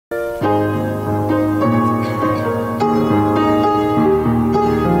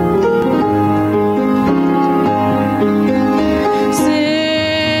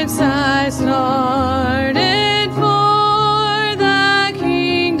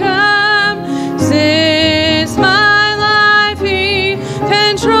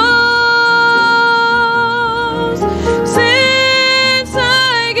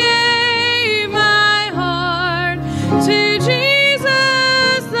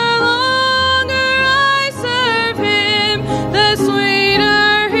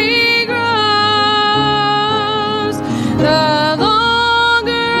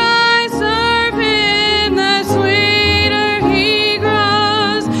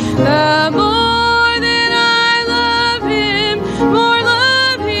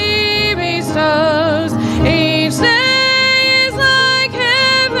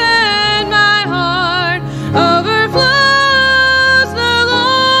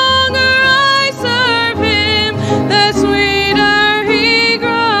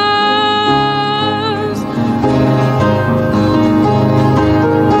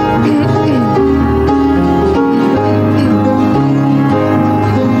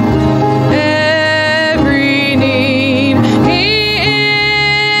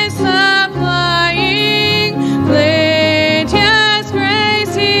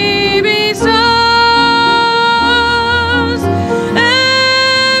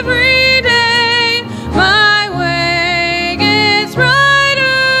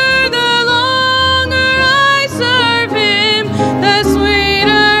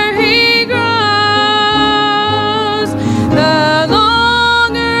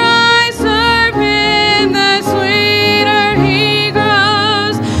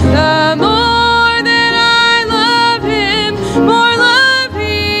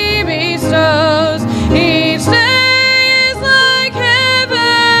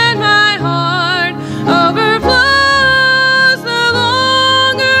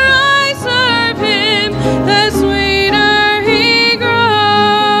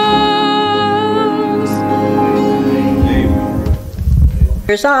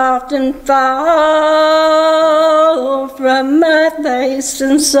Often fall from my face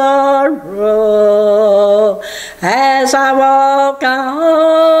in sorrow as I walk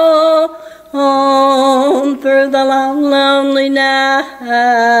on through the long, lonely night.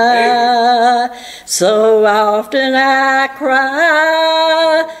 So often I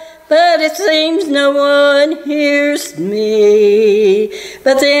cry, but it seems no one hears me.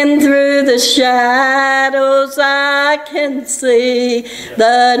 But then through the shadows I can see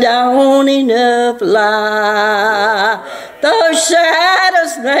the dawning of light. Those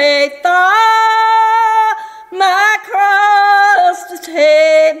shadows may fall, my cross is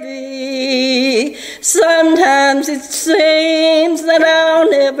heavy. Sometimes it seems that I'll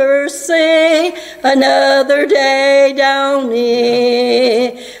never see another day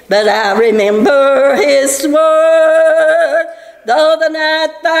dawning. But I remember His word, though the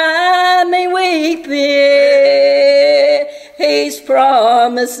night find me weeping, He's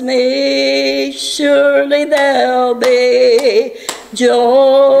promised me surely there'll be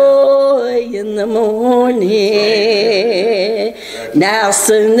joy in the morning. Now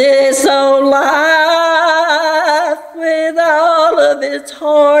soon this old life with all of its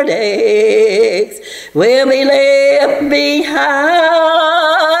heartaches will be left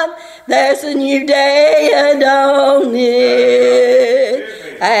behind. There's a new day a-dawning,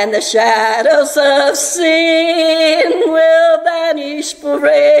 and the shadows of sin will vanish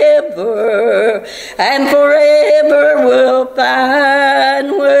forever, and forever we'll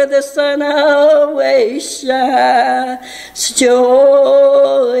find where the sun always shines,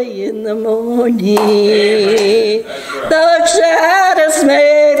 joy in the morning. The shadows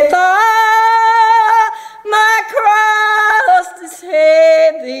may fall, my cross is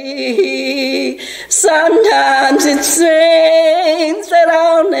heavy. Sometimes it seems that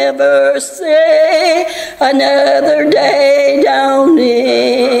I'll never see another day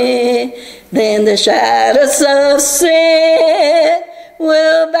dawning. Then the shadows of sin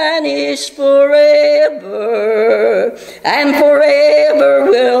will vanish forever, and forever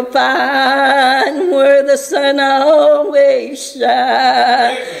we'll find where the sun always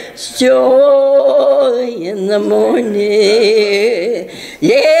shines, joy in the morning.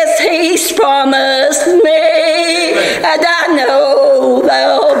 Yes, He's promised me, and I know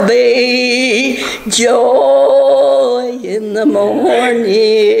there'll be joy in the morning.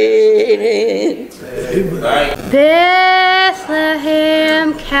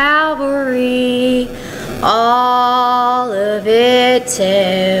 Bethlehem, Calvary, all of it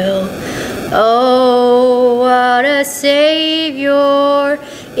tell. Oh, what a Savior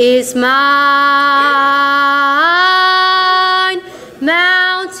is mine.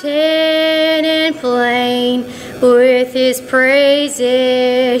 Mountain and plain with his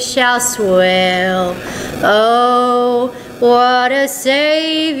praises shall swell. Oh, what a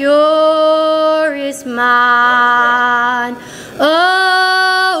Savior is mine.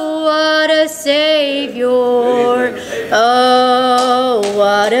 Oh, what a Savior. Oh,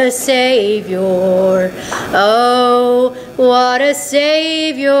 what a Savior. Oh, what a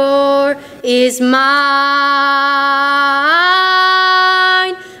Savior is mine.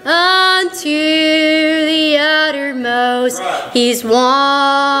 Unto the uttermost, he's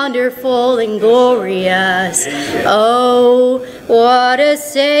wonderful and glorious. Oh, what a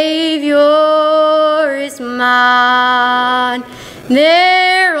Savior is mine.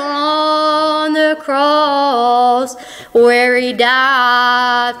 There on the cross where he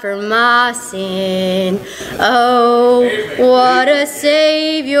died for my sin. Oh, what a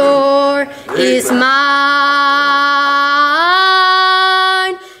Savior is mine.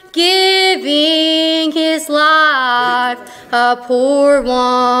 Giving his life a poor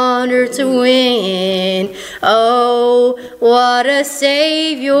wonder to win. Oh, what a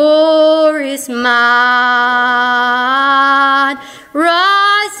Savior is mine.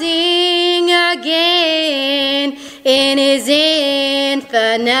 Rising again in his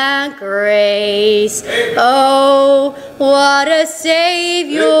infinite grace. Oh, what a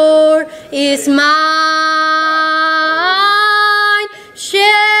Savior is mine.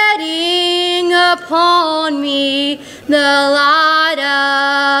 Shedding upon me the light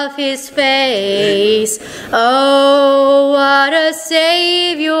of his face. Oh, what a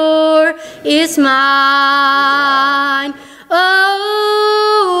Savior is mine.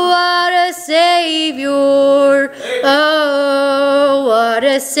 Oh, what a Savior. Oh, what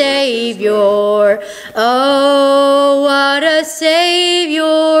a Savior. Oh, what a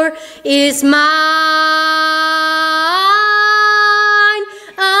Savior is mine.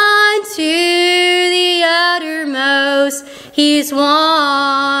 Unto the uttermost, he's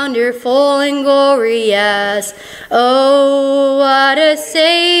wonderful and glorious. Oh, what a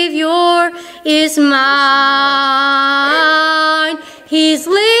Savior is mine. He's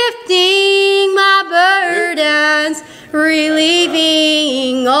lifting my burdens,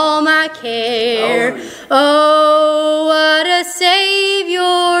 relieving all my care. Oh, what a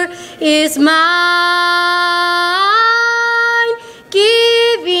Savior is mine.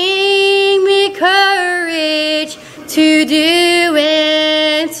 Giving me courage to do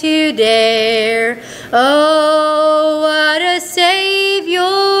and to dare. Oh, what a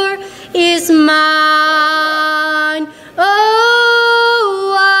Savior is mine.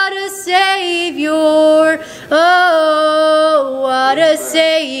 Oh, what a Savior. Oh, what a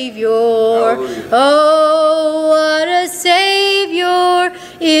Savior. Oh, what a Savior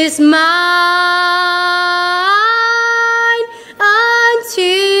is mine. Unto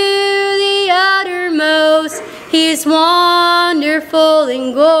the uttermost, he's wonderful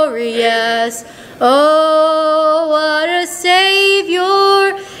and glorious. Oh, what a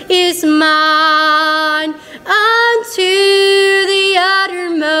Savior is mine. Unto the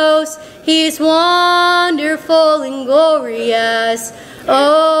uttermost, he's wonderful and glorious.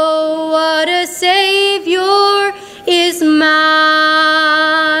 Oh, what a Savior is mine.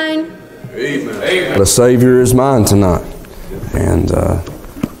 Amen. The Savior is mine tonight. And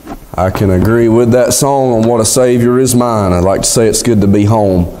I can agree with that song on what a Savior is mine. I'd like to say it's good to be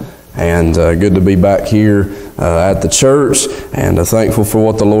home. And good to be back here at the church, and thankful for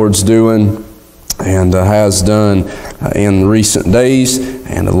what the Lord's doing and has done in recent days,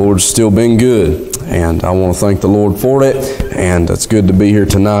 and the Lord's still been good, and I want to thank the Lord for it, and it's good to be here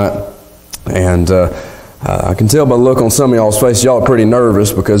tonight. And I can tell by the look on some of y'all's faces, y'all are pretty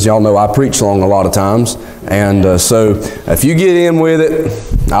nervous because y'all know I preach long a lot of times. And so if you get in with it,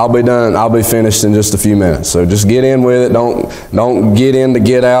 I'll be done. I'll be finished in just a few minutes. So just get in with it. Don't get in to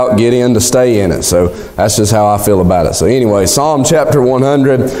get out. Get in to stay in it. So that's just how I feel about it. So anyway, Psalm chapter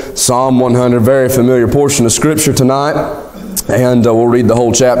 100. Psalm 100, very familiar portion of Scripture tonight. And we'll read the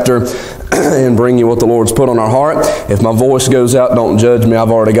whole chapter and bring you what the Lord's put on our heart. If my voice goes out, don't judge me.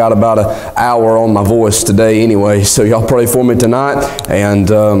 I've already got about an hour on my voice today anyway. So y'all pray for me tonight. And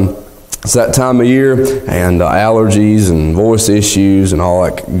it's that time of year, and allergies and voice issues and all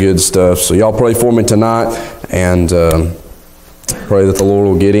that good stuff. So y'all pray for me tonight, and pray that the Lord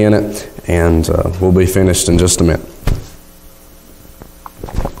will get in it, and we'll be finished in just a minute.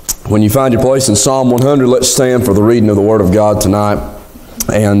 When you find your place in Psalm 100, let's stand for the reading of the Word of God tonight.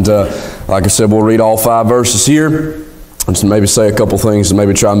 And like I said, we'll read all 5 verses here. And maybe say a couple things and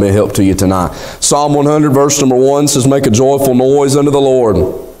maybe try and be a help to you tonight. Psalm 100, verse number 1 says, "Make a joyful noise unto the Lord.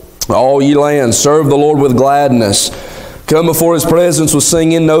 All ye lands, serve the Lord with gladness. Come before His presence with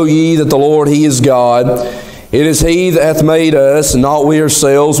singing. Know ye that the Lord, He is God. It is He that hath made us, and not we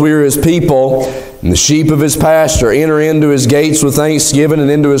ourselves. We are His people, and the sheep of His pasture. Enter into His gates with thanksgiving, and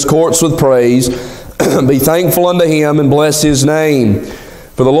into His courts with praise. Be thankful unto Him, and bless His name.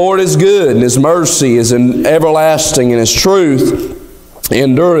 For the Lord is good, and His mercy is everlasting, and His truth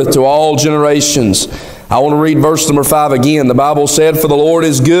endureth to all generations. I want to read verse number 5 again. The Bible said, For the Lord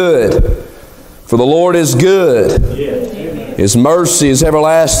is good. For the Lord is good. His mercy is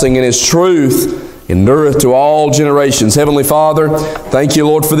everlasting, and His truth endureth to all generations. Heavenly Father, thank you,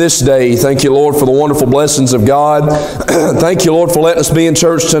 Lord, for this day. Thank you, Lord, for the wonderful blessings of God. Thank you, Lord, for letting us be in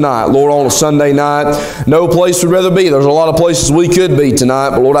church tonight. Lord, on a Sunday night, no place we'd rather be. There's a lot of places we could be tonight,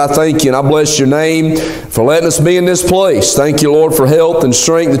 but Lord, I thank you and I bless your name for letting us be in this place. Thank you, Lord, for health and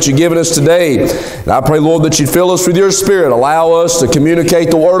strength that you've given us today. And I pray, Lord, that you'd fill us with your Spirit. Allow us to communicate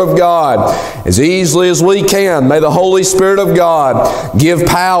the Word of God as easily as we can. May the Holy Spirit of God give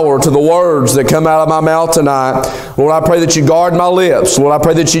power to the words that come out of my mouth tonight. Lord, I pray that you guard my lips. Lord, I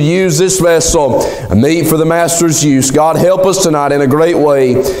pray that you use this vessel, a meat for the Master's use. God, help us tonight in a great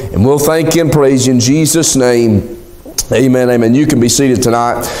way, and we'll thank you and praise you in Jesus' name. Amen, amen. You can be seated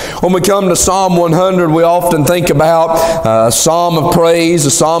tonight. When we come to Psalm 100, we often think about a psalm of praise,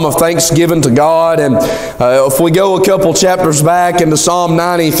 a psalm of thanksgiving to God. And if we go a couple chapters back into Psalm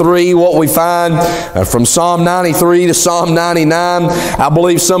 93, what we find from Psalm 93 to Psalm 99, I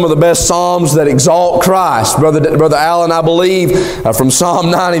believe some of the best psalms that exalt Christ. Brother Allen, I believe from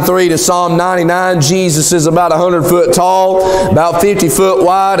Psalm 93 to Psalm 99, Jesus is about 100 foot tall, about 50 foot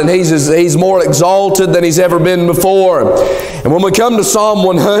wide, and he's more exalted than he's ever been before. And when we come to Psalm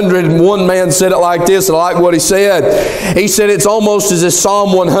 100, one man said it like this, and I like what he said. He said it's almost as if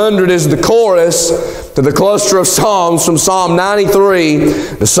Psalm 100 is the chorus to the cluster of Psalms from Psalm 93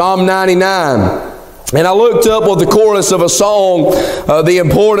 to Psalm 99. And I looked up what the chorus of a song, the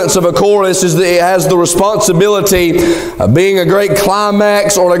importance of a chorus is that it has the responsibility of being a great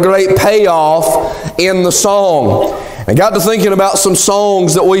climax or a great payoff in the song. I got to thinking about some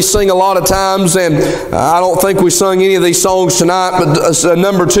songs that we sing a lot of times, and I don't think we sung any of these songs tonight, but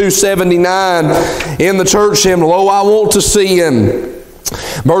number 279 in the church hymn, Oh, I Want to See Him.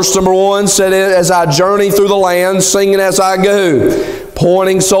 Verse number 1 said, As I journey through the land, singing as I go,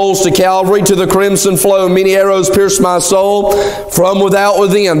 pointing souls to Calvary, to the crimson flow, many arrows pierce my soul from without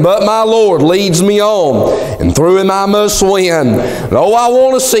within. But my Lord leads me on, and through Him I must win. And oh, I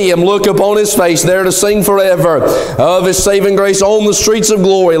want to see Him, look upon His face, there to sing forever of His saving grace on the streets of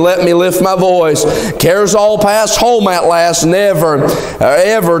glory. Let me lift my voice. Cares all past, home at last, never,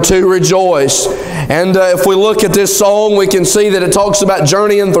 ever to rejoice. And if we look at this song, we can see that it talks about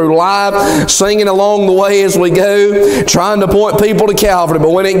journeying through life, singing along the way as we go, trying to point people to Calvary.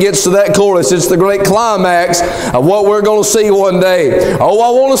 But when it gets to that chorus, it's the great climax of what we're going to see one day. Oh, I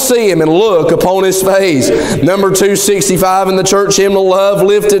want to see Him and look upon His face. Number 265 in the church hymnal, Love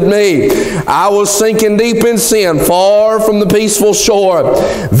Lifted Me. I was sinking deep in sin, far from the peaceful shore,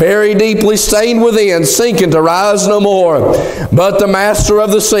 very deeply stained within, sinking to rise no more. But the Master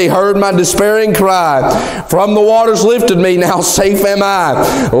of the sea heard my despairing cry. From the waters lifted me, now safe am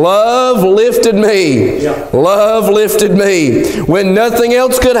I. Love lifted me. Love lifted me. When nothing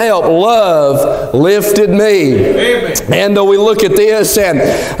else could help, love lifted me. Amen. And we look at this and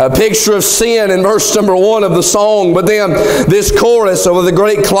a picture of sin in verse number 1 of the song, but then this chorus of the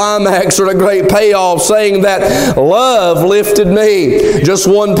great climax or the great payoff saying that love lifted me. Just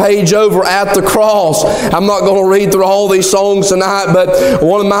one page over, At the Cross. I'm not going to read through all these songs tonight, but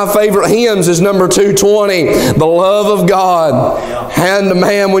one of my favorite hymns is number 220, The Love of God. And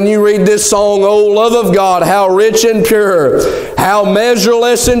man, when you read this song, Oh, love of God, how rich and pure, how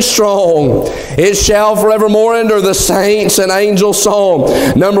measureless and strong, it shall forevermore endure, the saints and angels' song.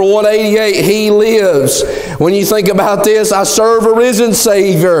 Number 188, He lives. When you think about this, I serve a risen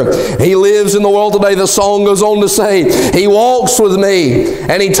Savior. He lives in the world today. The song goes on to say, He walks with me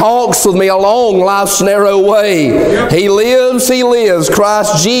and He talks with me along life's narrow way. He lives, He lives.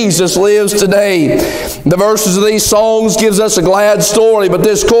 Christ Jesus lives today. The verses of these songs gives us a glad story, but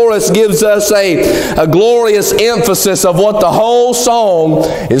this chorus gives us a glorious emphasis of what the whole song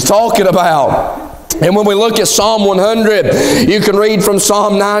is talking about. And when we look at Psalm 100, you can read from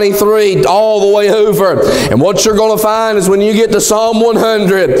Psalm 93 all the way over. And what you're going to find is when you get to Psalm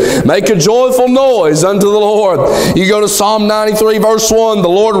 100, make a joyful noise unto the Lord. You go to Psalm 93 verse 1, the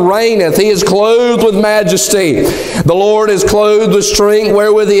Lord reigneth, He is clothed with majesty. The Lord is clothed with strength,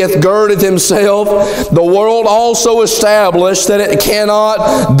 wherewith He hath girded Himself. The world also established that it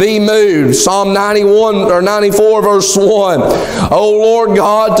cannot be moved. Psalm 94 verse 1. O Lord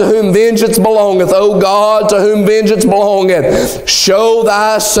God, to whom vengeance belongeth, O God, to whom vengeance belongeth, show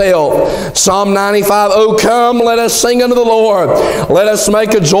Thyself. Psalm 95, O come, let us sing unto the Lord. Let us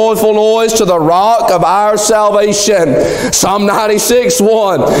make a joyful noise to the rock of our salvation. Psalm 96, 1,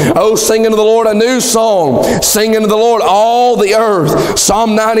 O sing unto the Lord a new song. Sing unto the Lord all the earth.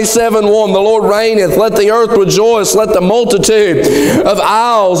 Psalm 97, 1, the Lord reigneth. Let the earth rejoice. Let the multitude of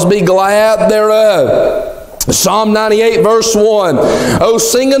isles be glad thereof. Psalm 98 verse 1, O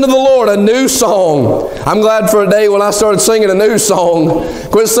sing unto the Lord a new song. I'm glad for a day when I started singing a new song.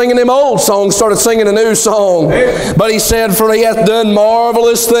 Quit singing them old songs, started singing a new song. But He said, for He hath done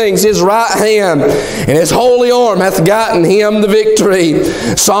marvelous things. His right hand and His holy arm hath gotten Him the victory.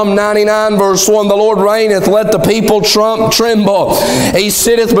 Psalm 99 verse 1, the Lord reigneth, let the people tremble. He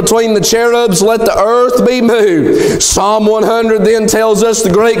sitteth between the cherubs, let the earth be moved. Psalm 100 then tells us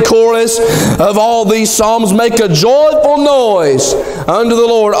the great chorus of all these psalms, make a joyful noise unto the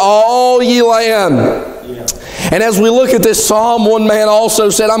Lord, all ye land. And as we look at this psalm, one man also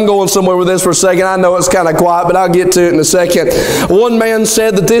said, I'm going somewhere with this for a second. I know it's kind of quiet, but I'll get to it in a second. One man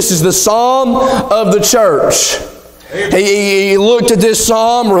said that this is the psalm of the church. He looked at this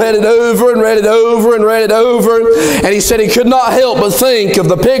psalm, read it over and read it over and read it over, and he said he could not help but think of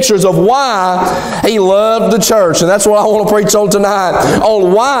the pictures of why he loved the church. And that's what I want to preach on tonight,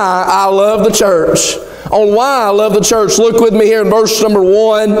 on why I love the church. On why I love the church. Look with me here in verse number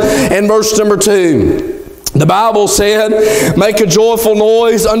 1 and verse number 2. The Bible said, make a joyful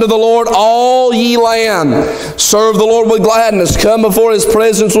noise unto the Lord, all ye land. Serve the Lord with gladness. Come before His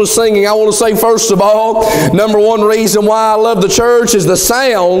presence with singing. I want to say, first of all, number one reason why I love the church is the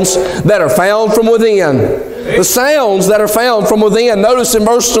sounds that are found from within. The sounds that are found from within. Notice in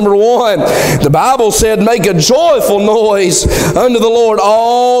verse number 1, the Bible said, make a joyful noise unto the Lord,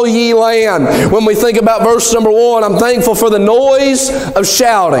 all ye land. When we think about verse number 1, I'm thankful for the noise of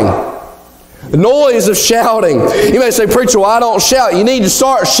shouting. The noise of shouting. You may say, preacher, well, I don't shout. You need to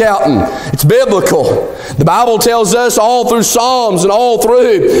start shouting. It's biblical. The Bible tells us all through Psalms and all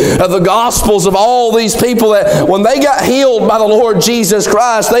through the Gospels of all these people that when they got healed by the Lord Jesus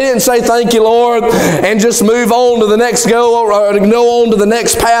Christ, they didn't say, thank you, Lord, and just move on to the next go on to the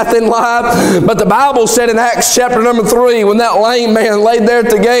next path in life. But the Bible said in Acts chapter number 3, when that lame man laid there at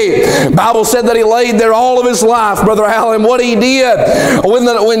the gate, the Bible said that he laid there all of his life, Brother Allen. What he did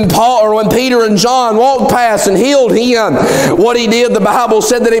when Peter and John walked past and healed him, what he did, the Bible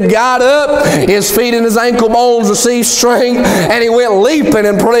said that he got up, his feet and his ankle bones received strength, and he went leaping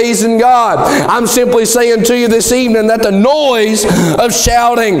and praising God. I'm simply saying to you this evening that the noise of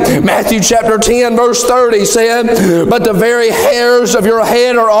shouting, Matthew chapter 10 verse 30 said, but the very hairs of your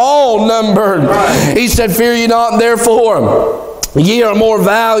head are all numbered. He said, fear ye not therefore. Ye are more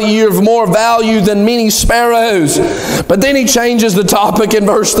value than many sparrows. But then he changes the topic in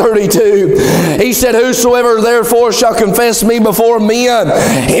verse 32. He said, whosoever therefore shall confess me before men,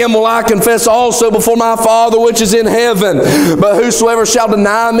 him will I confess also before my Father which is in heaven. But whosoever shall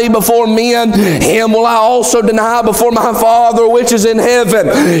deny me before men, him will I also deny before my Father which is in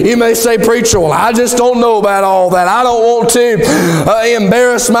heaven. You may say, preacher, well, I just don't know about all that. I don't want to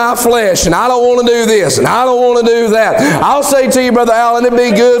embarrass my flesh, and I don't want to do this, and I don't want to do that. I'll say to you, Brother Allen, it'd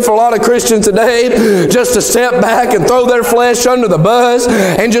be good for a lot of Christians today just to step back and throw their flesh under the bus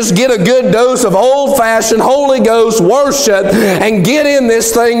and just get a good dose of old-fashioned Holy Ghost worship and get in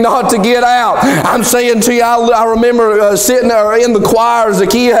this thing, not to get out. I'm saying to you, I remember sitting there in the choir as a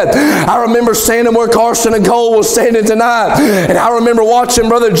kid. I remember standing where Carson and Cole was standing tonight, and I remember watching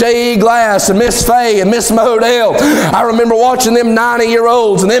Brother J.E. Glass and Miss Faye and Miss Modell. I remember watching them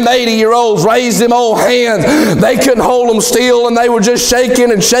 90-year-olds and them 80-year-olds raise them old hands. They couldn't hold them still, and they were just shaking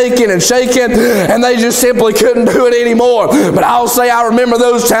and shaking and shaking, and they just simply couldn't do it anymore. But I'll say I remember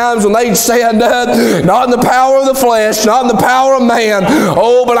those times when they'd stand up, not in the power of the flesh, not in the power of man.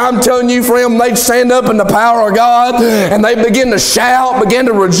 Oh, but I'm telling you, friend, they'd stand up in the power of God, and they begin to shout, begin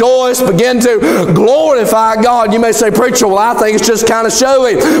to rejoice, begin to glorify God. You may say, preacher, well, I think it's just kind of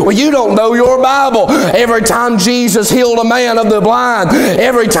showy. Well, you don't know your Bible. Every time Jesus healed a man of the blind,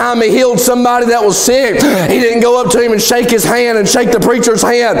 every time He healed somebody that was sick, He didn't go up to him and shake his hand hand and shake the preacher's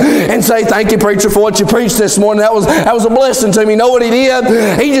hand and say, thank you, preacher, for what you preached this morning. That was a blessing to me. You know what he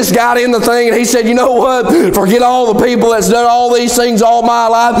did? He just got in the thing and he said, you know what? Forget all the people that's done all these things all my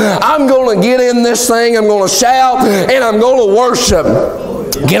life. I'm going to get in this thing. I'm going to shout and I'm going to worship.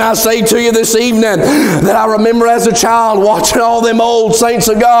 Can I say to you this evening that I remember as a child watching all them old saints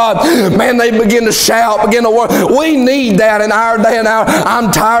of God, man, they begin to shout, begin to work. We need that in our day and hour.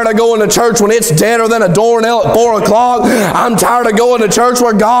 I'm tired of going to church when it's deader than a doornail at 4 o'clock. I'm tired of going to church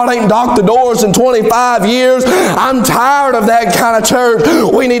where God ain't knocked the doors in 25 years. I'm tired of that kind of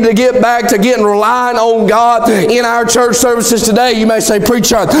church. We need to get back to getting relying on God in our church services today. You may say,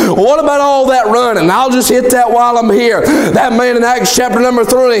 preacher, what about all that running? I'll just hit that while I'm here. That man in Acts chapter number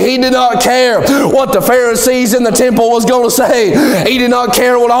 3, he did not care what the Pharisees in the temple was going to say. He did not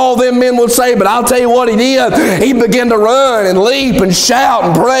care what all them men would say, but I'll tell you what he did. He began to run and leap and shout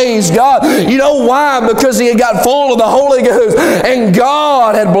and praise God. You know why? Because he had got full of the Holy Ghost and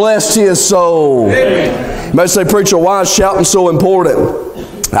God had blessed his soul. Amen. You may say, preacher, why is shouting so important?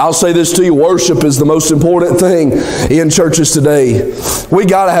 I'll say this to you, worship is the most important thing in churches today. We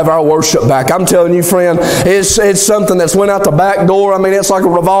got to have our worship back. I'm telling you, friend, it's something that's went out the back door. I mean, it's like a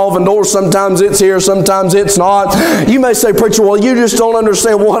revolving door. Sometimes it's here, sometimes it's not. You may say, preacher, well, you just don't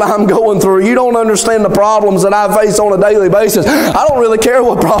understand what I'm going through. You don't understand the problems that I face on a daily basis. I don't really care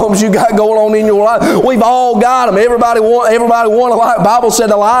what problems you got going on in your life. We've all got them. Everybody want alike. The Bible said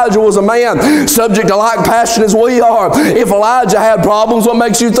Elijah was a man subject to like passion as we are. If Elijah had problems, what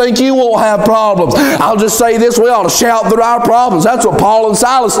makes you think you won't have problems? I'll just say this, we ought to shout through our problems. That's what Paul and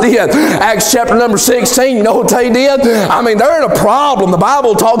Silas did. Acts chapter number 16, you know what they did? I mean, they're in a problem. The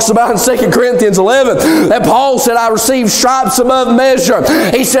Bible talks about in 2 Corinthians 11 that Paul said, I received stripes above measure.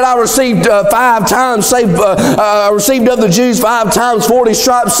 He said, I received 5 times, I received of the Jews 5 times 40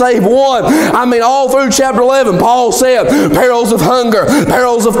 stripes, save one. I mean, all through chapter 11, Paul said, perils of hunger,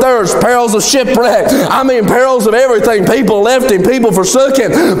 perils of thirst, perils of shipwreck. I mean, perils of everything. People left him, people forsook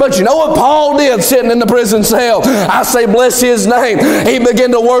him. But you know what Paul did sitting in the prison cell? I say, bless his name. He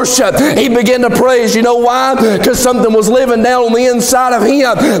began to worship. He began to praise. You know why? Because something was living down on the inside of him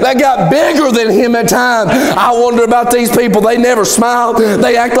that got bigger than him at times. I wonder about these people. They never smile.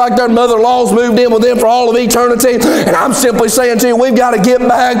 They act like their mother-in-law's moved in with them for all of eternity. And I'm simply saying to you, we've got to get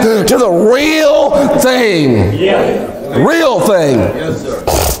back to the real thing. Yeah. Real thing. Yes, sir.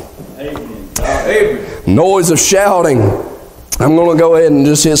 Amen. Noise of shouting. I'm going to go ahead and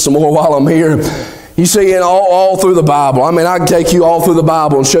just hit some more while I'm here. You see, all through the Bible. I mean, I can take you all through the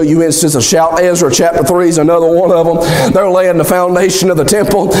Bible and show you instances of shout. Ezra chapter 3 is another one of them. They're laying the foundation of the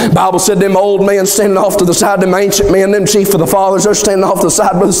temple. The Bible said them old men standing off to the side, them ancient men, them chief of the fathers, they're standing off to the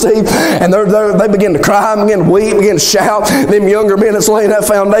side, Brother Steve, and they begin to cry, begin to weep, begin to shout. Them younger men that's laying that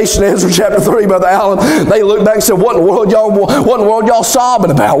foundation, Ezra chapter 3, Brother Allen, they look back and said, what in the world y'all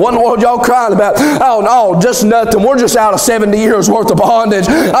sobbing about? What in the world y'all crying about? Oh, no, just nothing. We're just out of 70 years worth of bondage.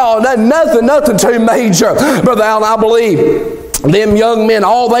 Oh, nothing too major. Brother Allen, I believe them young men,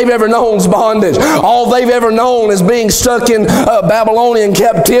 all they've ever known is bondage. All they've ever known is being stuck in Babylonian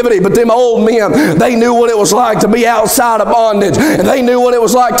captivity. But them old men, they knew what it was like to be outside of bondage. And they knew what it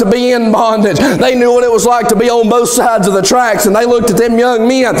was like to be in bondage. They knew what it was like to be on both sides of the tracks. And they looked at them young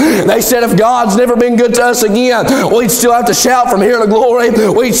men. They said, if God's never been good to us again, we'd still have to shout from here to glory.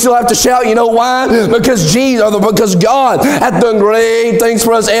 We'd still have to shout. You know why? Because God hath done great things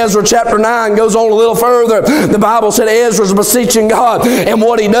for us. Ezra chapter 9 goes on a little further. The Bible said Ezra's beseeching God, and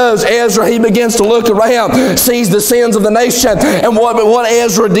what he does, Ezra, he begins to look around, sees the sins of the nation, and what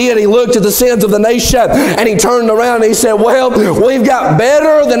Ezra did, he looked at the sins of the nation, and he turned around and he said, well, we've got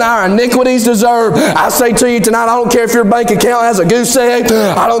better than our iniquities deserve. I say to you tonight, I don't care if your bank account has a goose egg,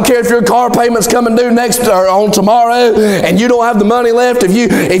 I don't care if your car payment's coming due on tomorrow, and you don't have the money left.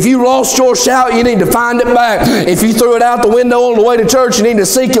 If you lost your shout, you need to find it back. If you threw it out the window on the way to church, you need to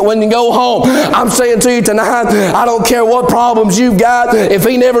seek it when you go home. I'm saying to you tonight, I don't care what problems you've got. If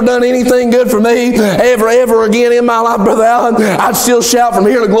he never done anything good for me ever again in my life, Brother Allen, I'd still shout from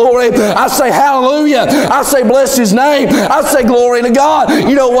here to glory. I say hallelujah. I say bless his name. I say glory to God.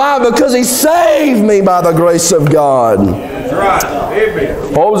 You know why? Because he saved me by the grace of God. That's right.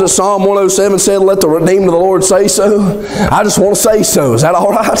 Amen. What was it? Psalm 107 said, let the redeemed of the Lord say so. I just want to say so. Is that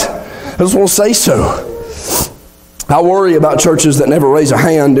all right? I just want to say so. I worry about churches that never raise a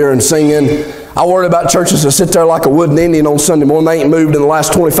hand during singing. I worry about churches that sit there like a wooden Indian on Sunday morning. They ain't moved in the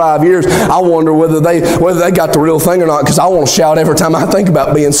last 25 years. I wonder whether they got the real thing or not, because I want to shout every time I think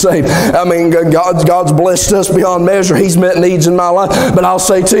about being saved. I mean, God's blessed us beyond measure. He's met needs in my life. But I'll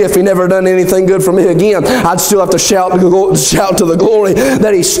say to you, if he never done anything good for me again, I'd still have to shout to the glory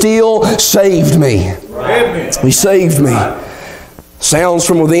that he still saved me. Amen. He saved me. Sounds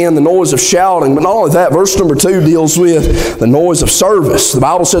from within, the noise of shouting. But not only that, verse number 2 deals with the noise of service. The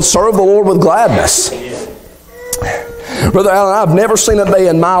Bible says, serve the Lord with gladness. Brother Allen, I've never seen a day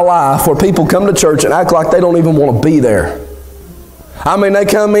in my life where people come to church and act like they don't even want to be there. I mean, they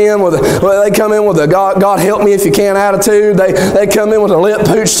come in with a God help me if you can attitude. They come in with a lip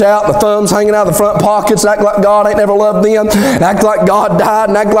pooched out, the thumbs hanging out of the front pockets, act like God ain't never loved them, act like God died,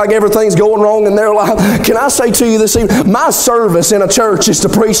 and act like everything's going wrong in their life. Can I say to you this evening, my service in a church is to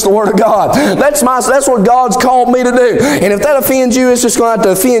preach the Word of God. That's what God's called me to do. And if that offends you, it's just going to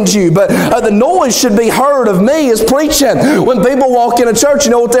have to offend you. But the noise should be heard of me as preaching. When people walk in a church,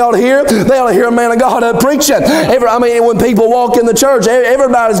 you know what they ought to hear? They ought to hear a man of God preaching. When people walk in the church,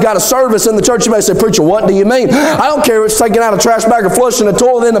 everybody's got a service in the church. You may say, preacher, what do you mean? I don't care if it's taking out a trash bag or flushing a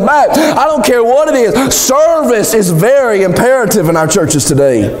toilet in the back. I don't care what it is. Service is very imperative in our churches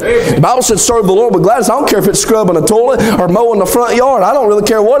today. The Bible says serve the Lord with gladness. I don't care if it's scrubbing a toilet or mowing the front yard. I don't really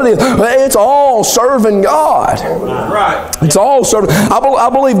care what it is. It's all serving God. It's all serving. I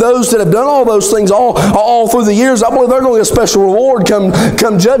believe those that have done all those things all through the years, I believe they're going to get a special reward come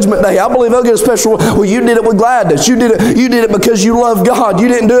Judgment Day. I believe they'll get a special reward. Well, you did it with gladness. You did it because you love God. You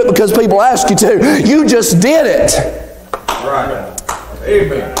didn't do it because people asked you to. You just did it. Right.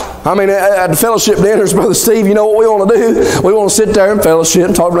 Amen. I mean, at the fellowship dinners, Brother Steve, you know what we want to do? We want to sit there and fellowship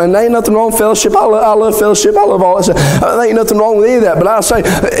and talk about it. There ain't nothing wrong with fellowship. I love fellowship. I love all that stuff. There ain't nothing wrong with any of that. But I say,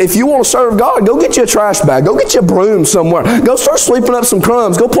 if you want to serve God, go get you a trash bag. Go get you a broom somewhere. Go start sweeping up some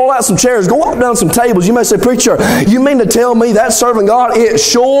crumbs. Go pull out some chairs. Go walk down some tables. You may say, preacher, you mean to tell me that's serving God? It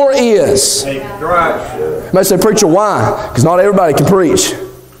sure is. Right. You may say, preacher, why? Because not everybody can preach.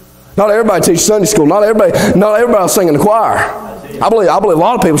 Not everybody teaches Sunday school. Not everybody will sing in the choir. I believe a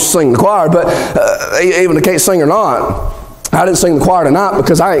lot of people should sing in the choir, but even if they can't sing or not. I didn't sing the choir tonight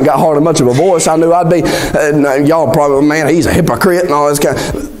because I ain't got hardly much of a voice. I knew I'd be, y'all probably, man, he's a hypocrite and all this kind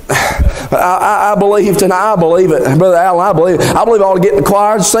of. I believed and I believe it. Brother Allen, I believe it. I believe I ought to get in the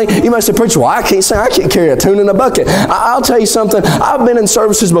choir and sing. You may say, preacher, well, I can't sing. I can't carry a tune in a bucket. I'll tell you something. I've been in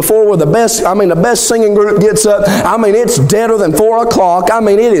services before where the best singing group gets up. I mean, it's deader than 4 o'clock. I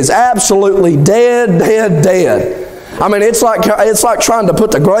mean, it is absolutely dead. I mean, it's like trying to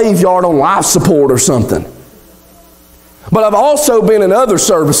put the graveyard on life support or something. But I've also been in other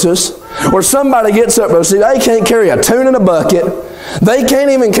services where somebody gets up and they can't carry a tune in a bucket. They can't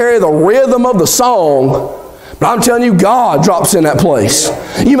even carry the rhythm of the song. But I'm telling you, God drops in that place.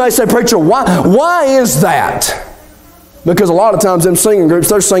 You may say, preacher, why is that? Because a lot of times them singing groups,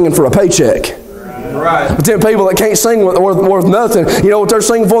 they're singing for a paycheck. Right. But then people that can't sing worth nothing, you know what they're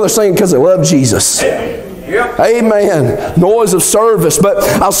singing for? They're singing because they love Jesus. Yep. Amen. Noise of service. But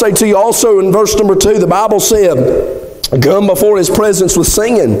I'll say to you also in verse number 2, the Bible said, come before His presence with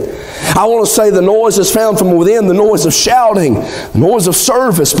singing. I want to say the noise is found from within, the noise of shouting, the noise of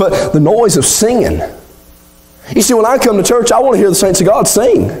service, but the noise of singing. You see, when I come to church, I want to hear the saints of God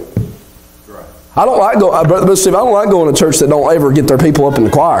sing. I don't like going to church that don't ever get their people up in the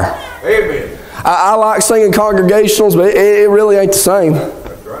choir. Amen. I like singing congregationals, but it really ain't the same.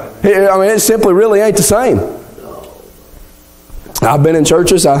 It simply really ain't the same. I've been in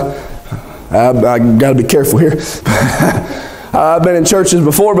churches. I got to be careful here. I've been in churches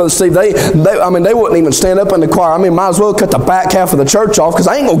before, Brother Steve. They wouldn't even stand up in the choir. I mean, might as well cut the back half of the church off because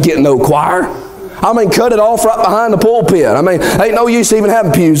I ain't gonna get no choir. I mean, cut it off right behind the pulpit. I mean, ain't no use even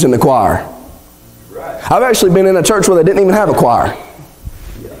having pews in the choir. I've actually been in a church where they didn't even have a choir.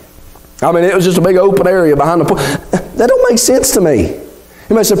 I mean, it was just a big open area behind the pulpit. That don't make sense to me.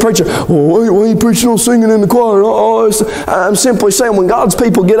 You may say, preacher, well, why are you preaching on singing in the choir? I'm simply saying when God's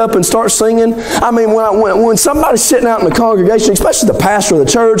people get up and start singing, I mean, when somebody's sitting out in the congregation, especially the pastor of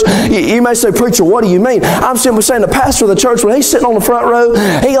the church, you may say, preacher, what do you mean? I'm simply saying the pastor of the church, when he's sitting on the front row,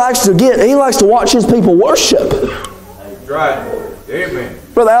 he likes to watch his people worship. Right. Amen.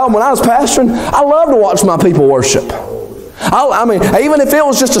 Brother Al, when I was pastoring, I loved to watch my people worship. I mean, even if it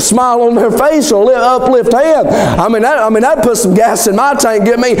was just a smile on their face or an uplift hand, that'd put some gas in my tank,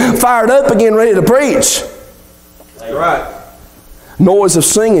 get me fired up again, ready to preach. Right. Noise of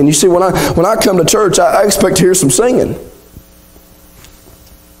singing. You see, when I come to church, I expect to hear some singing.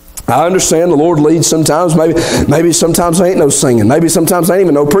 I understand the Lord leads sometimes. Maybe sometimes there ain't no singing. Maybe sometimes there ain't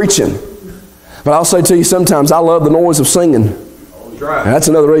even no preaching. But I'll say to you, sometimes I love the noise of singing. Right. And that's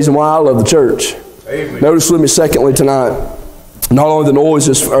another reason why I love the church. Amen. Notice with me secondly tonight, not only the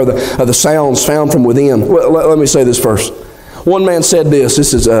noises or the sounds found from within. Well, let me say this first. One man said this.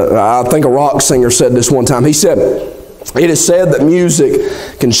 This is, I think a rock singer said this one time. He said, it is said that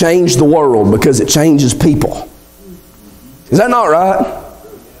music can change the world because it changes people. Is that not right?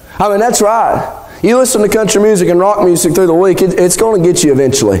 I mean, that's right. You listen to country music and rock music through the week, it's going to get you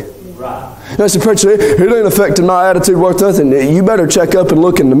eventually. I said, preacher, it ain't affecting my attitude worth nothing. You better check up and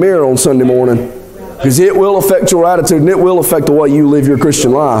look in the mirror on Sunday morning, because it will affect your attitude and it will affect the way you live your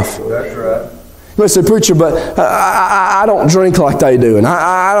Christian life. That's right. You may say, preacher, but I don't drink like they do, and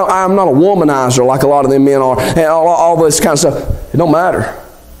I'm not a womanizer like a lot of them men are, and all this kind of stuff. It don't matter.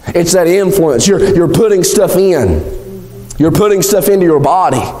 It's that influence. You're putting stuff in. You're putting stuff into your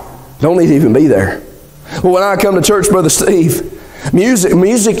body. Don't need to even be there. Well, when I come to church, Brother Steve,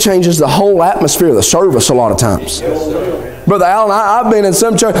 music changes the whole atmosphere of the service a lot of times. Brother Allen, I've been in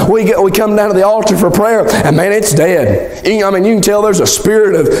some church, we come down to the altar for prayer, and man, it's dead. You can tell there's a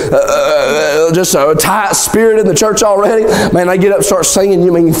spirit of, just a tight spirit in the church already. Man, they get up and start singing,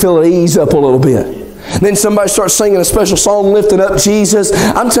 you can feel it ease up a little bit. Then somebody starts singing a special song, lifting up Jesus.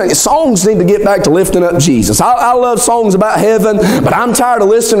 I'm telling you, songs need to get back to lifting up Jesus. I love songs about heaven, but I'm tired of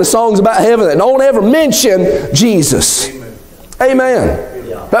listening to songs about heaven that don't ever mention Jesus. Amen.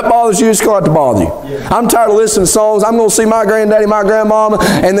 That bothers you, it's going to have to bother you. I'm tired of listening to songs. I'm going to see my granddaddy, my grandmama,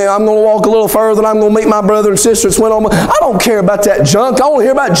 and then I'm going to walk a little further and I'm going to meet my brother and sister that's went on. I don't care about that junk. I want to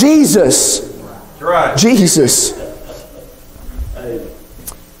hear about Jesus. That's right. Jesus.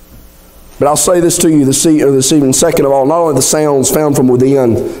 But I'll say this to you this evening. Second of all, not only the sounds found from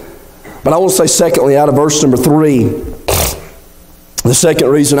within, but I want to say secondly, out of verse number 3, the second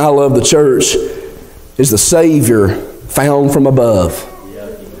reason I love the church is the Savior found from above.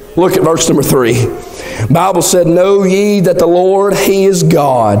 Look at verse number 3. The Bible said, know ye that the Lord, He is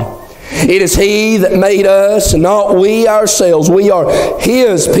God. It is He that made us, and not we ourselves. We are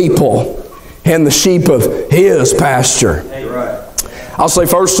His people and the sheep of His pasture. I'll say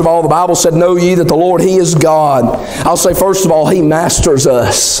first of all, the Bible said, know ye that the Lord, He is God. I'll say first of all, He masters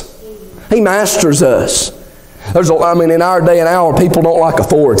us. He masters us. In our day and hour, people don't like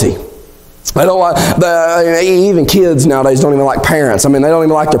authority. They don't like, even kids nowadays don't even like parents. They don't even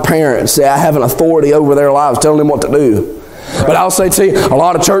like their parents. I have an authority over their lives telling them what to do. But I'll say to you, a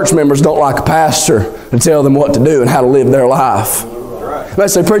lot of church members don't like a pastor to tell them what to do and how to live their life. They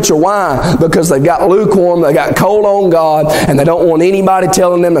say, preacher, why? Because they've got lukewarm, they got cold on God, and they don't want anybody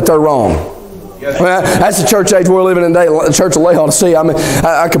telling them that they're wrong. That's the church age we're living in today, the church of Laodicea.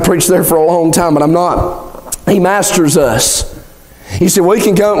 I could preach there for a long time, but I'm not. He masters us. You see, we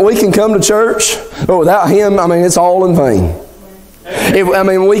can come to church, but without Him, it's all in vain.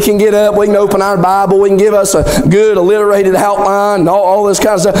 We can get up, we can open our Bible, we can give us a good alliterated outline and all this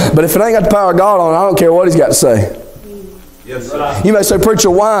kind of stuff, but if it ain't got the power of God on it, I don't care what He's got to say. Yes, sir. You may say, preacher,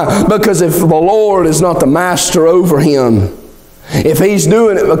 why? Because if the Lord is not the master over him, if He's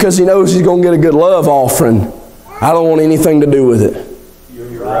doing it because He knows He's going to get a good love offering, I don't want anything to do with it.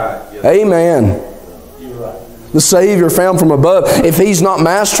 You're right. Yes. Amen. The Savior found from above. If He's not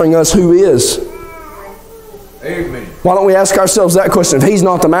mastering us, who is? Amen. Why don't we ask ourselves that question? If He's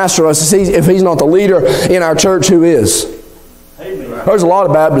not the master of us, if He's not the leader in our church, who is? Amen. There's a lot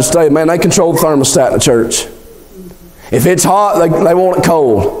of Baptists today, man, they control the thermostat in the church. If it's hot, they want it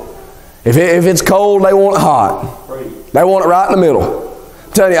cold. If it's cold, they want it hot. They want it right in the middle.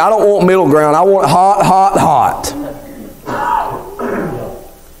 I'm telling you, I don't want middle ground. I want it hot, hot, hot.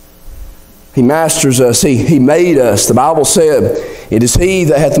 He masters us. He made us. The Bible said, it is He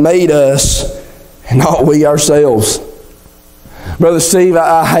that hath made us, and not we ourselves. Brother Steve,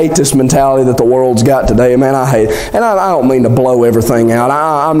 I hate this mentality that the world's got today. Man, I hate it. And I don't mean to blow everything out.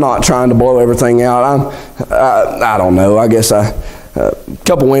 I'm not trying to blow everything out. I don't know. I guess a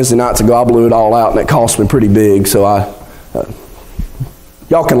couple Wednesday nights ago, I blew it all out, and it cost me pretty big. So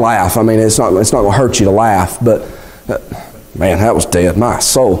y'all can laugh. It's not going to hurt you to laugh. But, man, that was dead. My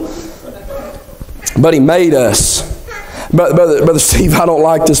soul. But He made us. Brother Steve, I don't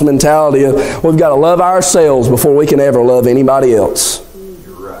like this mentality of we've got to love ourselves before we can ever love anybody else.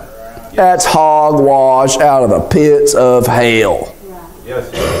 You're right. That's hogwash out of the pits of hell. Yes,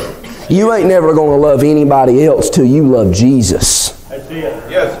 sir. You ain't never going to love anybody else till you love Jesus. That's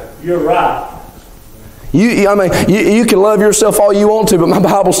it. Yes. You're right. You can love yourself all you want to, but my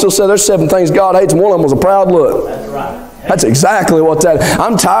Bible still says there's 7 things God hates, and one of them was a proud look. That's right. That's exactly what that is.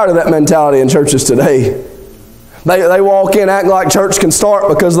 I'm tired of that mentality in churches today. They walk in acting like church can start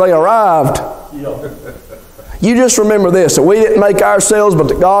because they arrived. Yeah. You just remember this, that we didn't make ourselves, but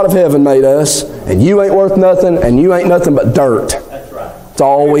the God of heaven made us, and you ain't worth nothing, and you ain't nothing but dirt. That's right. That's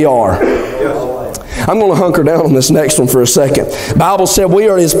all we are. I'm going to hunker down on this next one for a second. The Bible said we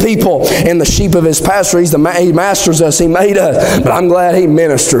are His people and the sheep of His pasture. He masters us. He made us. But I'm glad He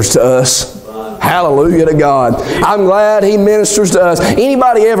ministers to us. Hallelujah to God. I'm glad He ministers to us.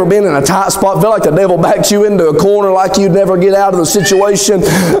 Anybody ever been in a tight spot, feel like the devil backed you into a corner like you'd never get out of the situation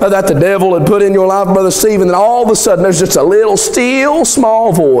that the devil had put in your life, Brother Steve, and then all of a sudden there's just a little still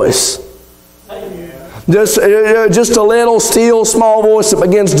small voice. Just a little still small voice that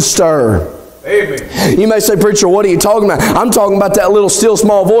begins to stir. Amen. You may say, preacher, what are you talking about? I'm talking about that little still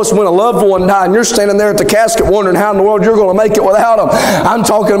small voice when a loved one died and you're standing there at the casket wondering how in the world you're going to make it without them. I'm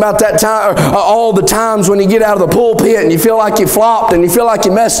talking about that time, all the times when you get out of the pulpit and you feel like you flopped and you feel like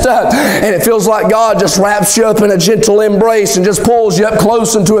you messed up, and it feels like God just wraps you up in a gentle embrace and just pulls you up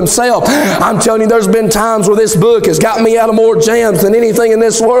close into Himself. I'm telling you, there's been times where this book has got me out of more jams than anything in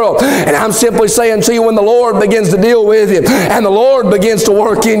this world. And I'm simply saying to you, when the Lord begins to deal with you and the Lord begins to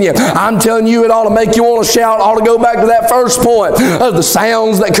work in you, I'm telling you, it ought to make you want to shout, ought to go back to that first point of the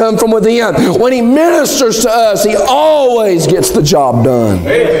sounds that come from within. When He ministers to us, He always gets the job done.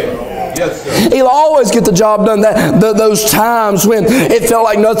 Amen. Yes, sir. He'll always get the job done. Those times when it felt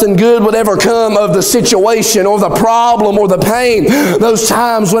like nothing good would ever come of the situation or the problem or the pain. Those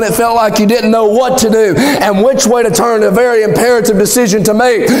times when it felt like you didn't know what to do and which way to turn, a very imperative decision to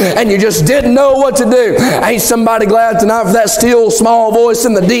make, and you just didn't know what to do. Ain't somebody glad tonight for that still small voice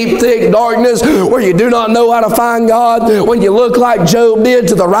in the deep, thick darkness where you do not know how to find God, when you look like Job did,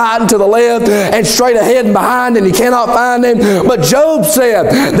 to the right and to the left and straight ahead and behind, and you cannot find Him. But Job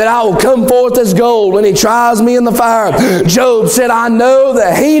said that I will come forth as gold when He tries me in the fire. Job said, I know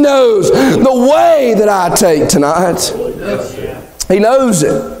that He knows the way that I take tonight. He knows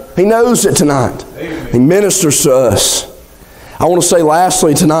it. He knows it tonight. He ministers to us. I want to say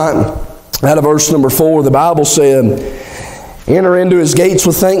lastly tonight, out of verse number 4, the Bible said, enter into His gates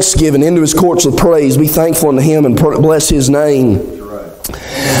with thanksgiving, into His courts with praise. Be thankful unto Him and bless His name.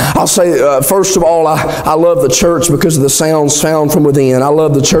 I'll say, first of all, I love the church because of the sounds found from within. I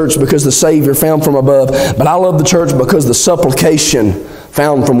love the church because the Savior found from above. But I love the church because the supplication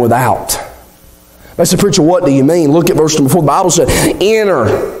found from without. I said, preacher, what do you mean? Look at verse number 4. The Bible said,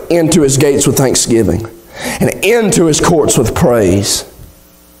 enter into His gates with thanksgiving and into His courts with praise.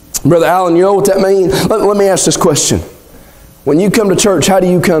 Brother Allen, you know what that means? Let me ask this question. When you come to church, how do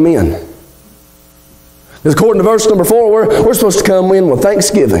you come in? Because according to verse number 4, we're supposed to come in with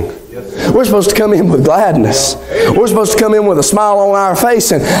thanksgiving. We're supposed to come in with gladness. We're supposed to come in with a smile on our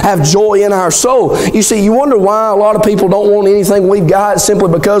face and have joy in our soul. You see, you wonder why a lot of people don't want anything we've got,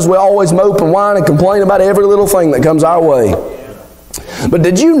 simply because we always mope and whine and complain about every little thing that comes our way. But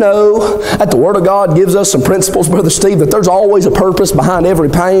did you know that the Word of God gives us some principles, Brother Steve, that there's always a purpose behind every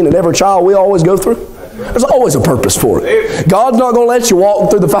pain and every trial we always go through? There's always a purpose for it. God's not going to let you walk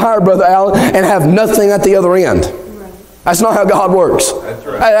through the fire, Brother Allen, and have nothing at the other end. That's not how God works.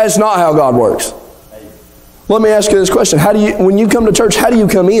 That's not how God works. Let me ask you this question. When you come to church, how do you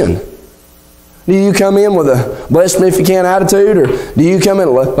come in? Do you come in with a bless me if you can attitude, or do you come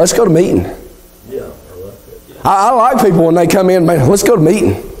in, let's go to meeting? I like people when they come in, man, let's go to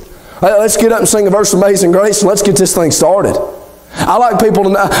meeting. Let's get up and sing a verse of Amazing Grace and let's get this thing started. I like people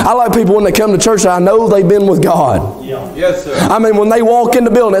when they come to church, I know they've been with God. Yes, sir. I mean, when they walk in the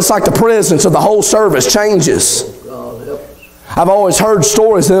building, it's like the presence of the whole service changes. I've always heard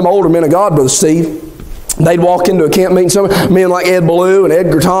stories of them older men of God, Brother Steve. They'd walk into a camp meeting somewhere, men like Ed Ballou and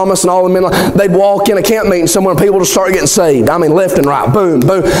Edgar Thomas and all the men, they'd walk in a camp meeting somewhere and people just start getting saved. I mean, left and right, boom,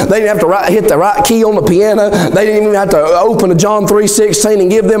 boom. They didn't have to hit the right key on the piano. They didn't even have to open to John 3:16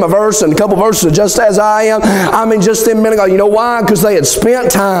 and give them a verse and a couple verses of Just As I Am. I mean, just them men ago. You know why? Because they had spent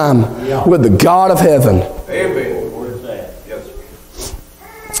time with the God of heaven. Amen. Where's that? Yes.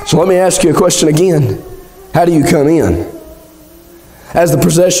 So let me ask you a question again. How do you come in? As the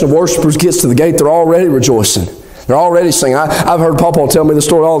procession of worshipers gets to the gate, they're already rejoicing. They're already singing. I've heard Papa tell me the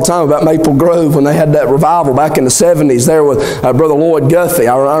story all the time about Maple Grove when they had that revival back in the 70s there with Brother Lloyd Guthrie.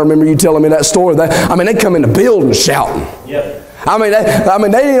 I remember you telling me that story. They come in the building shouting. Yep. They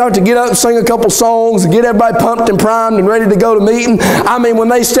didn't have to get up and sing a couple songs and get everybody pumped and primed and ready to go to meeting. I mean, when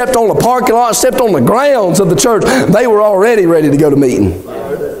they stepped on the parking lot, stepped on the grounds of the church, they were already ready to go to meeting.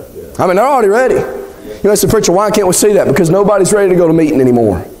 I mean, they're already ready. You know, I said, preacher, why can't we see that? Because nobody's ready to go to meeting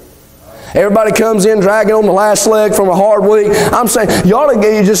anymore. Everybody comes in dragging on the last leg from a hard week. I'm saying, you ought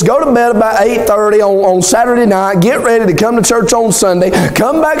to just go to bed about 8:30 on Saturday night, get ready to come to church on Sunday,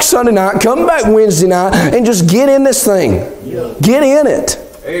 come back Sunday night, come back Wednesday night, and just get in this thing. Get in it.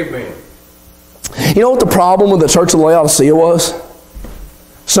 Amen. You know what the problem with the church of Laodicea was?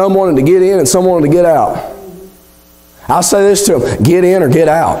 Some wanted to get in and some wanted to get out. I'll say this to them, get in or get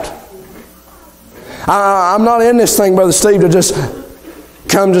out. I'm not in this thing, Brother Steve, to just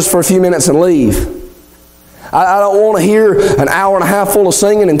come just for a few minutes and leave. I don't want to hear an hour and a half full of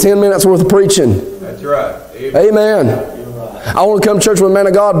singing and 10 minutes worth of preaching. That's right. Amen. I want to come to church with a man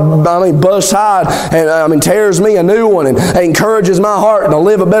of God, busts hide and tears me a new one and encourages my heart to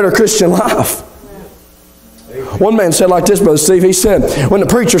live a better Christian life. One man said like this, Brother Steve, he said, when the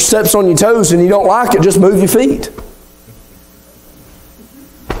preacher steps on your toes and you don't like it, just move your feet.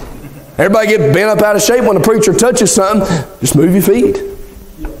 Everybody get bent up out of shape when the preacher touches something, just move your feet.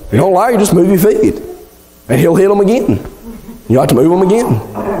 If you don't like it, just move your feet. And he'll hit them again. You have to move them again.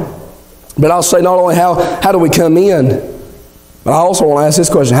 But I'll say not only how do we come in, but I also want to ask this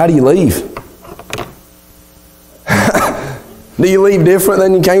question, how do you leave? Do you leave different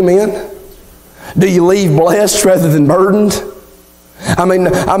than you came in? Do you leave blessed rather than burdened? I mean,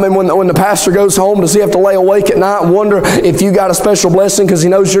 when the pastor goes home, does he have to lay awake at night and wonder if you got a special blessing because he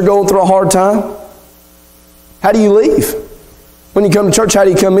knows you're going through a hard time? How do you leave? When you come to church, how do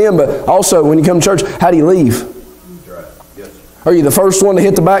you come in? But also, when you come to church, how do you leave? Are you the first one to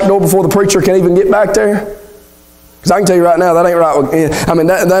hit the back door before the preacher can even get back there? Because I can tell you right now, that ain't right. I mean,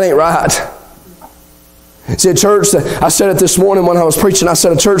 that ain't right. See, a church that, I said it this morning when I was preaching, I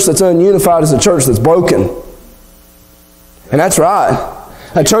said a church that's ununified is a church that's broken. And that's right.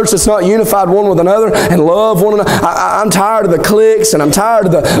 A church that's not unified one with another and love one another. I'm tired of the cliques and I'm tired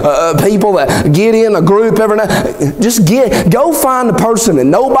of the people that get in a group every night. Just go find the person that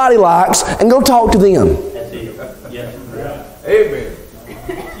nobody likes and go talk to them. Amen.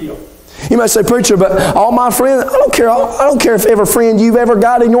 You might say, preacher, but all my friends, I don't care if every friend you've ever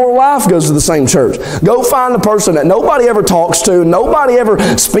got in your life goes to the same church. Go find the person that nobody ever talks to, nobody ever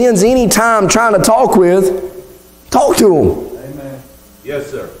spends any time trying to talk with. Talk to them. Amen.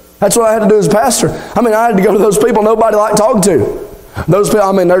 Yes, sir. That's what I had to do as a pastor. I had to go to those people nobody liked talking to. Those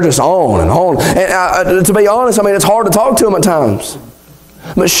people, they're just on and on. And to be honest, it's hard to talk to them at times.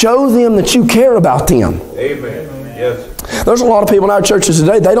 But show them that you care about them. Amen. Yes. There's a lot of people in our churches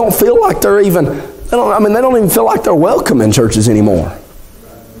today, they don't feel like they don't even feel like they're welcome in churches anymore.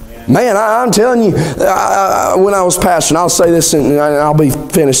 Man, I'm telling you, when I was pastoring, I'll say this and I'll be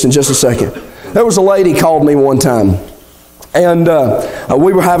finished in just a second. There was a lady called me one time, and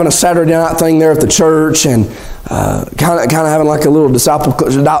we were having a Saturday night thing there at the church, and kind of having like a little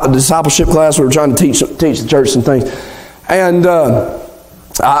discipleship class. We were trying to teach the church some things, and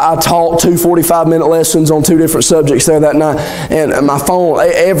I taught 2 45-minute lessons on 2 different subjects there that night, and my phone,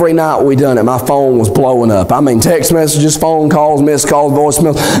 every night we done it, my phone was blowing up. Text messages, phone calls, missed calls,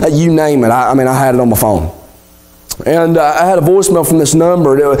 voicemails, you name it. I had it on my phone. And I had a voicemail from this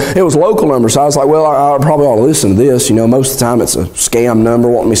number. It was a local number, so I was like, well, I probably ought to listen to this. Most of the time it's a scam number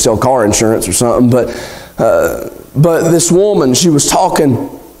wanting me to sell car insurance or something. But this woman, she was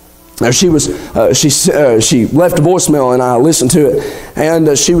talking. She left a voicemail and I listened to it,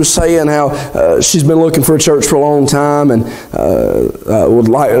 and she was saying how she's been looking for a church for a long time and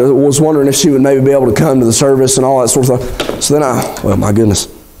was wondering if she would maybe be able to come to the service and all that sort of stuff. So then my goodness.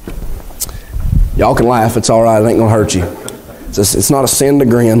 Y'all can laugh, it's all right, it ain't going to hurt you. It's not a sin to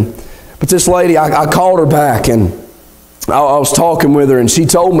grin. But this lady, I called her back and I was talking with her, and she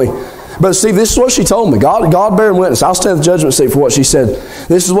told me, Brother Steve, this is what she told me. God bearing witness. I'll stand at the judgment seat for what she said.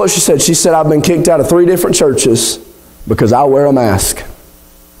 This is what she said. She said, I've been kicked out of 3 different churches because I wear a mask.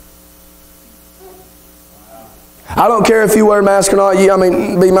 I don't care if you wear a mask or not.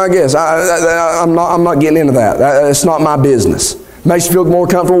 Be my guest. I'm not getting into that. It's not my business. Makes you feel more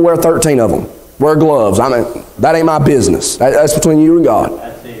comfortable, wear 13 of them. Wear gloves. That ain't my business. That's between you and God.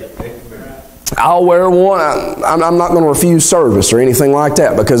 That's it. I'll wear one. I'm not going to refuse service or anything like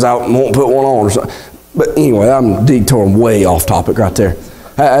that because I won't put one on or something. But anyway, I'm detouring way off topic right there.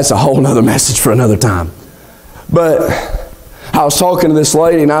 That's a whole other message for another time. But I was talking to this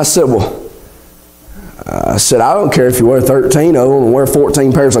lady and I said, I don't care if you wear 13 of them and wear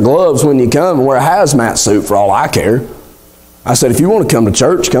 14 pairs of gloves when you come and wear a hazmat suit for all I care. I said, if you want to come to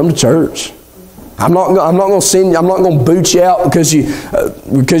church, come to church. I'm not going to send you. I'm not going to boot you out because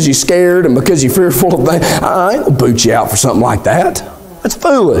you're scared and because you're fearful of things. I ain't going to boot you out for something like that. That's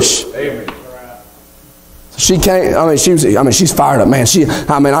foolish. Amen. She can't. She's fired up, man.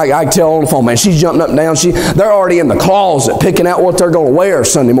 I can tell on the phone, man. She's jumping up and down. They're already in the closet picking out what they're going to wear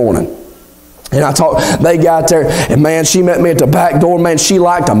Sunday morning. And they got there, and man, she met me at the back door. Man, she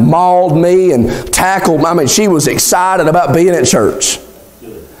liked to mauled me and tackled. She was excited about being at church.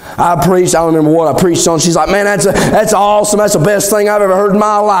 I preached, I don't remember what I preached on. She's like, man, that's awesome. That's the best thing I've ever heard in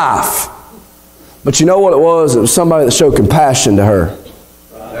my life. But you know what it was? It was somebody that showed compassion to her.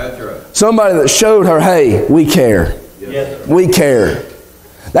 That's right. Somebody that showed her, hey, we care. Yes. We care.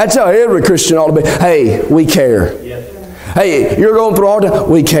 That's how every Christian ought to be. Hey, we care. Yes. Hey, you're going through all that.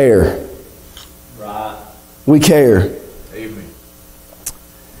 We care. Right. We care. Amen.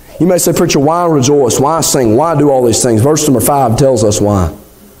 You may say, preacher, why rejoice? Why sing? Why do all these things? Verse number 5 tells us why.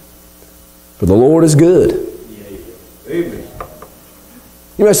 For the Lord is good. Amen.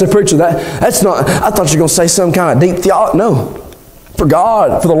 You may say, preacher, that's not, I thought you were going to say some kind of deep theology. No. For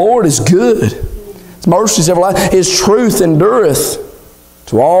the Lord is good. His mercy is everlasting. His truth endureth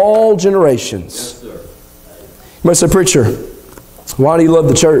to all generations. Yes, sir. You may say, preacher, why do you love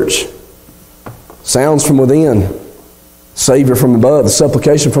the church? Sounds from within. Savior from above. The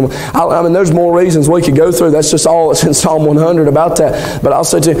supplication from... I mean, there's more reasons we could go through. That's just all that's in Psalm 100 about that. But I'll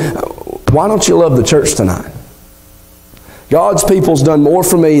say to you, why don't you love the church tonight? God's people's done more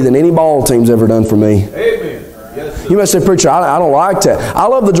for me than any ball team's ever done for me. Amen. Yes, sir. You may say, preacher, I don't like that. I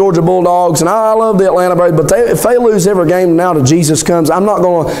love the Georgia Bulldogs and I love the Atlanta Braves, but if they lose every game now till Jesus comes, I'm not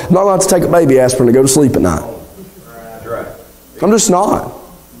going to have to take a baby aspirin to go to sleep at night. That's right. I'm just not.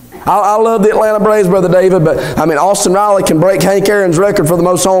 I love the Atlanta Braves, Brother David, but I mean, Austin Riley can break Hank Aaron's record for the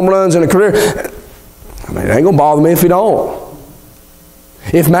most home runs in a career. I mean, it ain't going to bother me if he don't.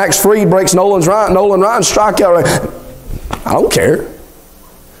 If Max Fried breaks Nolan Ryan's strikeout record, I don't care.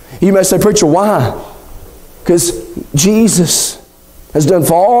 You may say, preacher, why? Because Jesus has done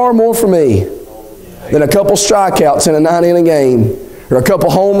far more for me than a couple strikeouts in a 9-inning game or a couple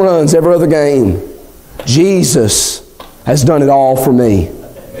home runs every other game. Jesus has done it all for me.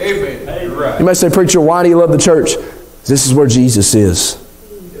 Amen. You're right. You may say, preacher, why do you love the church? This is where Jesus is.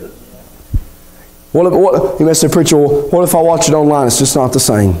 You may say, preacher, what if I watch it online? It's just not the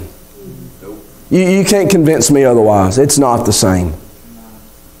same. You can't convince me otherwise. It's not the same.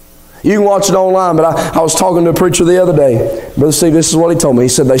 You can watch it online, but I was talking to a preacher the other day. Brother Steve, this is what he told me. He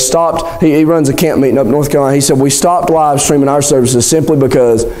said they stopped, he runs a camp meeting up in North Carolina. He said, we stopped live streaming our services simply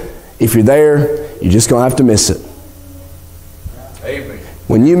because if you're there, you're just going to have to miss it. Amen.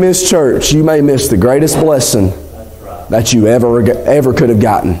 When you miss church, you may miss the greatest blessing that you ever could have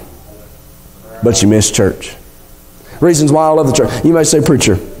gotten. But you miss church. Reasons why I love the church. You may say,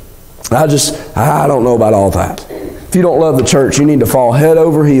 preacher, I don't know about all that. If you don't love the church, you need to fall head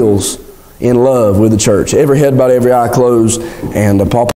over heels in love with the church. Every head bowed, every eye closed, and Paul